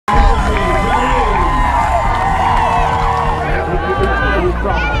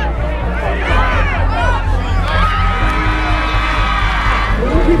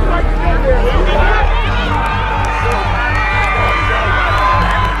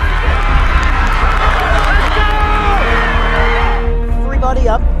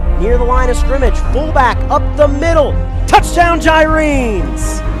the line of scrimmage. Fullback up the middle. Touchdown,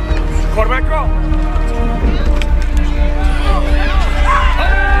 Gyrenes! Quarterback draw.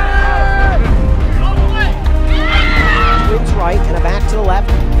 Twins right and a back to the left.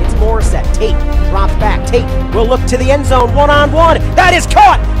 It's Morissette. Tate drops back. Tate will look to the end zone. One-on-one. That is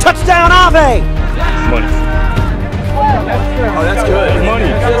caught. Touchdown, Ave! Money. Oh, that's good.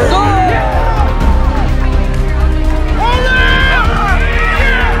 Money.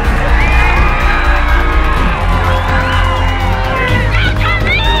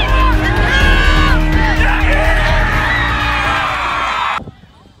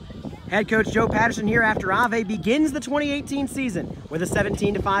 Head coach Joe Patterson here after Ave begins the 2018 season with a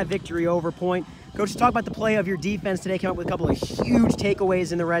 17-5 victory over Point. Coach, talk about the play of your defense today. Came up with a couple of huge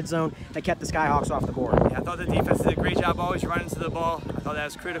takeaways in the red zone that kept the Skyhawks off the board. Yeah, I thought the defense did a great job always running to the ball. I thought that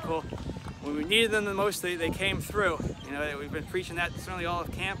was critical. When we needed them the most, they came through. You know, we've been preaching that certainly all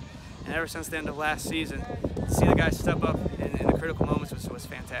of camp and ever since the end of last season. To see the guys step up in the critical moments was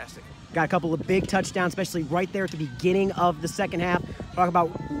fantastic. Got a couple of big touchdowns, especially right there at the beginning of the second half. Talk about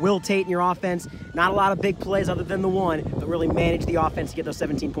Will Tate and your offense. Not a lot of big plays other than the one, but really managed the offense to get those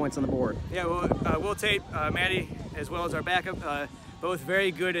 17 points on the board. Yeah, well, Will Tate, Maddie, as well as our backup, both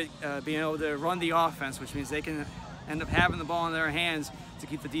very good at being able to run the offense, which means they can end up having the ball in their hands to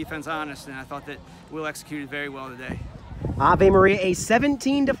keep the defense honest, and I thought that Will executed very well today. Ave Maria, a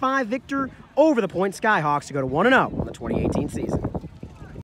 17-5 victor over the Point Skyhawks to go to 1-0 on the 2018 season.